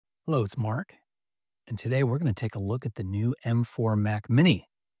Hello, it's Mark, and today we're going to take a look at the new M4 Mac Mini.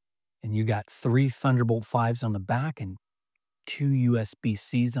 And you got three Thunderbolt 5s on the back and two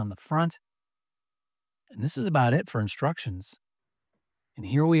USB-Cs on the front. And this is about it for instructions. And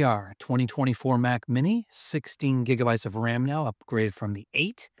here we are, 2024 Mac Mini, 16 gigabytes of RAM now, upgraded from the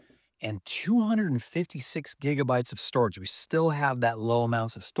 8, and 256 gigabytes of storage. We still have that low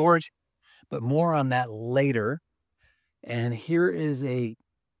amounts of storage, but more on that later. And here is a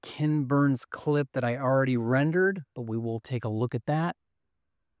Ken Burns clip that I already rendered, but we will take a look at that.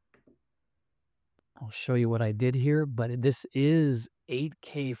 I'll show you what I did here, but this is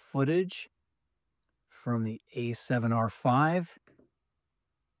 8K footage from the A7R5.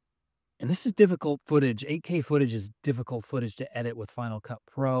 And this is difficult footage. 8K footage is difficult footage to edit with Final Cut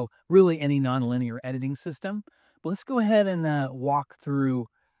Pro, really any nonlinear editing system. But let's go ahead and walk through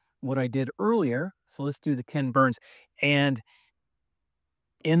what I did earlier. So let's do the Ken Burns. And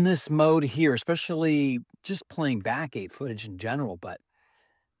in this mode here, especially just playing back 8 footage in general, but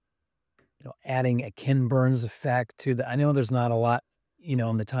adding a Ken Burns effect to the, I know there's not a lot, in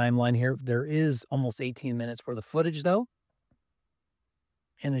the timeline here. There is almost 18 minutes worth of footage though.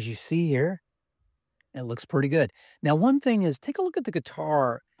 And as you see here, it looks pretty good. Now, one thing is take a look at the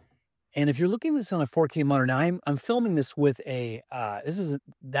guitar. And if you're looking at this on a 4K monitor, now I'm filming this with a,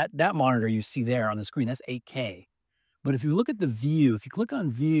 that monitor you see there on the screen, that's 8K. But if you look at the view, if you click on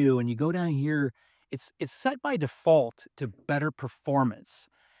view and you go down here, it's set by default to better performance.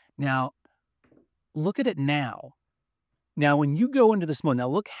 Now, look at it now. Now, when you go into this mode, now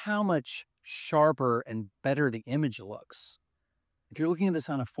look how much sharper and better the image looks. If you're looking at this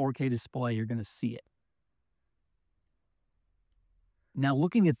on a 4K display, you're going to see it. Now,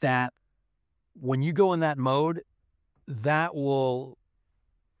 looking at that, when you go in that mode, that will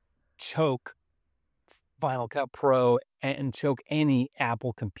choke Final Cut Pro and choke any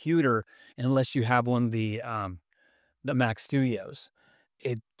Apple computer unless you have one of the Mac Studios.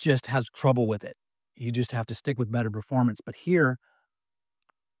 It just has trouble with it. You just have to stick with better performance. But here,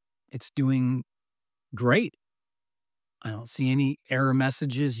 it's doing great. I don't see any error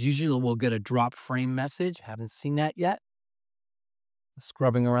messages. Usually we'll get a drop frame message. Haven't seen that yet.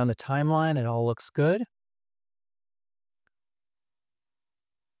 Scrubbing around the timeline, it all looks good.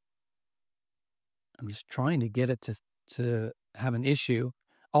 I'm just trying to get it to have an issue.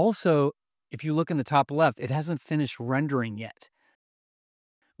 Also, if you look in the top left, it hasn't finished rendering yet.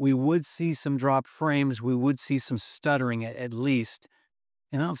 We would see some drop frames. We would see some stuttering at least.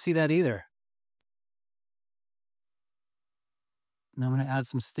 And I don't see that either. Now I'm going to add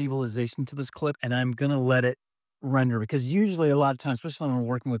some stabilization to this clip, and I'm going to let it render, because usually a lot of times, especially when we're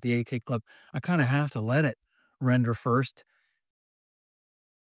working with the 8K clip, I kind of have to let it render first.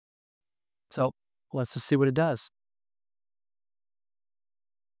 So let's just see what it does.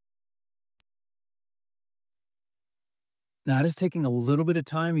 Now, it is taking a little bit of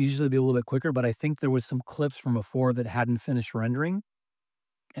time. Usually it'd be a little bit quicker, but I think there was some clips from before that hadn't finished rendering,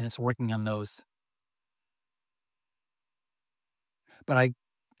 and it's working on those. But I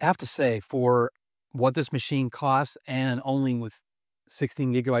have to say, for what this machine costs and only with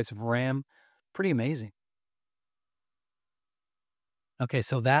 16 gigabytes of RAM, pretty amazing. Okay,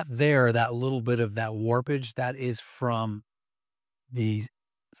 so that little bit of that warpage, that is from the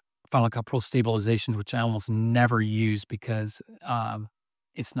Final Cut Pro stabilizations, which I almost never use because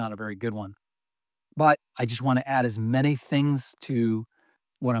it's not a very good one. But I just want to add as many things to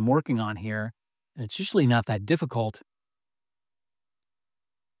what I'm working on here, and it's usually not that difficult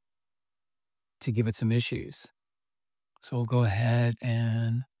to give it some issues. So we'll go ahead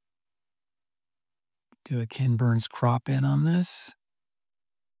and do a Ken Burns crop in on this.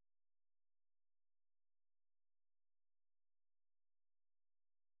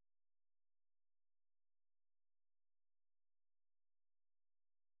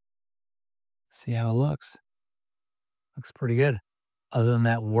 See how it looks. Looks pretty good. Other than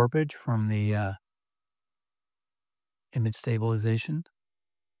that warpage from the image stabilization.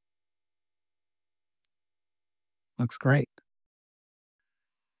 Looks great.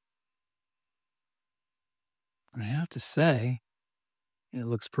 I have to say, it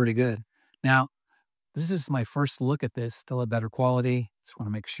looks pretty good. Now, this is my first look at this, still a better quality. Just want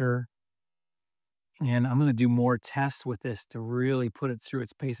to make sure. And I'm going to do more tests with this to really put it through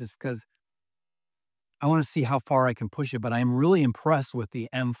its paces, because I want to see how far I can push it. But I'm really impressed with the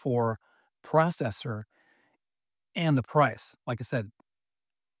M4 processor and the price. Like I said,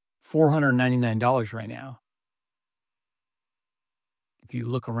 $499 right now. If you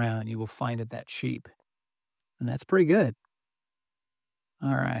look around, you will find it that cheap. And that's pretty good. All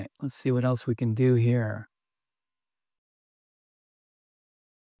right, let's see what else we can do here.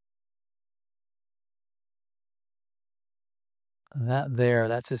 That there,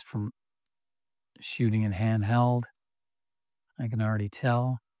 that's just from shooting in handheld. I can already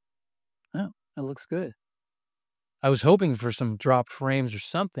tell. Oh, that looks good. I was hoping for some dropped frames or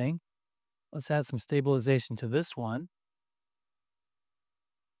something. Let's add some stabilization to this one.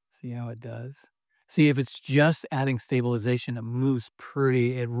 See how it does. See, if it's just adding stabilization,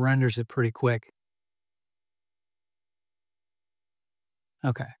 it renders it pretty quick.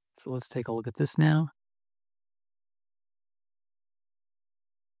 Okay, so let's take a look at this now.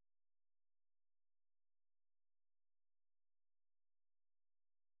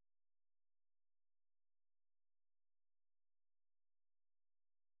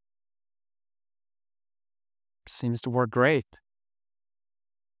 Seems to work great.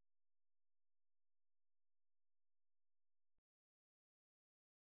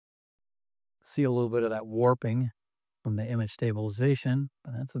 See a little bit of that warping from the image stabilization,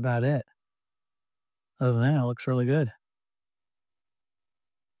 but that's about it. Other than that, it looks really good.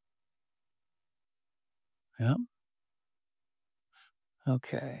 Yep.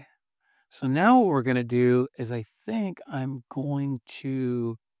 Okay. So now what we're going to do is I think I'm going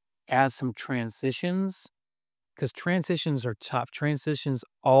to add some transitions because transitions are tough. Transitions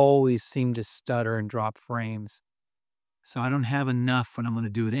always seem to stutter and drop frames. So I don't have enough, but I'm going to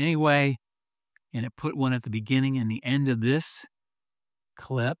do it anyway. And it put one at the beginning and the end of this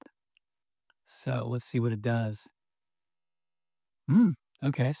clip. So let's see what it does.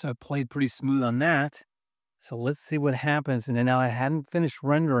 Okay, so I played pretty smooth on that. So let's see what happens. And then now I hadn't finished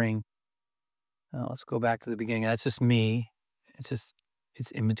rendering. Let's go back to the beginning. That's just me. It's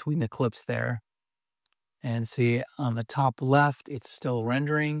in between the clips there. And see on the top left, it's still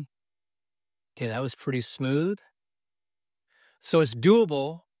rendering. Okay, that was pretty smooth. So it's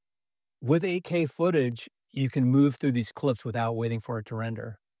doable. With 8K footage, you can move through these clips without waiting for it to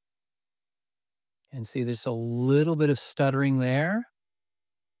render. And see, there's a little bit of stuttering there,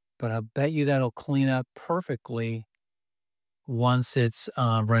 but I bet you that'll clean up perfectly once it's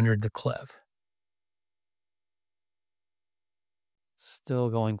rendered the clip. Still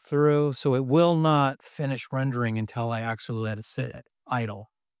going through, so it will not finish rendering until I actually let it sit at idle.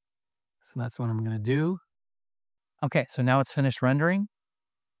 So that's what I'm going to do. Okay, so now it's finished rendering.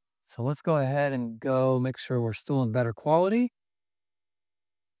 So let's go ahead and go make sure we're still in better quality.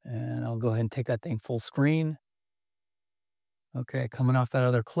 And I'll go ahead and take that thing full screen. Okay, coming off that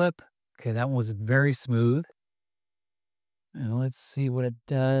other clip. Okay, that one was very smooth. And let's see what it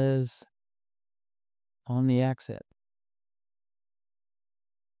does on the exit.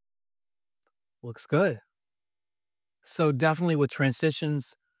 Looks good. So definitely with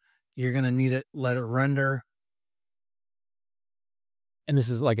transitions, you're going to need it, let it render. And this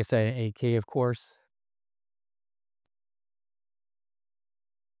is, like I said, 8K, of course.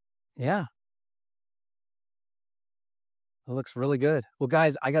 Yeah, it looks really good. Well,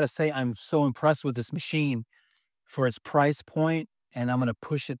 guys, I got to say, I'm so impressed with this machine for its price point, and I'm going to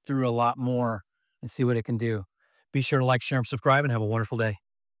push it through a lot more and see what it can do. Be sure to like, share, and subscribe, and have a wonderful day.